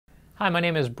Hi, my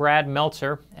name is Brad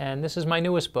Meltzer, and this is my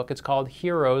newest book. It's called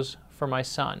Heroes for My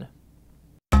Son.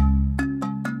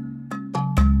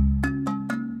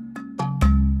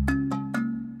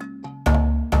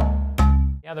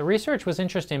 Yeah, the research was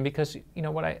interesting because,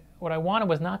 what I wanted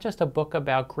was not just a book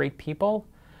about great people.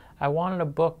 I wanted a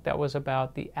book that was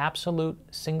about the absolute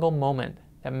single moment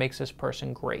that makes this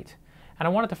person great. And I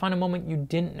wanted to find a moment you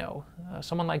didn't know.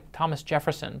 Someone like Thomas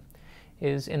Jefferson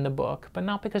is in the book, but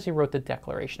not because he wrote the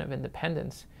Declaration of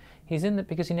Independence. He's in it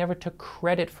because he never took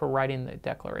credit for writing the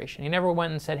Declaration. He never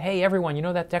went and said, hey, everyone, you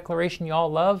know that Declaration you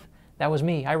all love? That was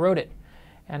me. I wrote it.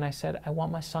 And I said, I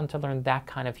want my son to learn that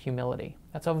kind of humility.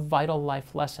 That's a vital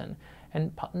life lesson.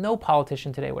 And no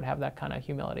politician today would have that kind of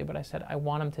humility, but I said, I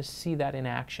want him to see that in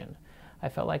action. I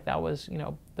felt like that was,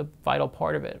 the vital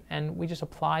part of it. And we just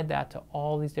applied that to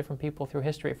all these different people through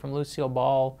history, from Lucille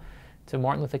Ball to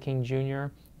Martin Luther King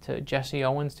Jr., to Jesse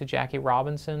Owens, to Jackie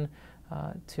Robinson,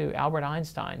 to Albert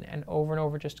Einstein, and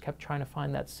over just kept trying to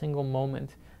find that single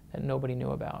moment that nobody knew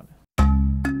about.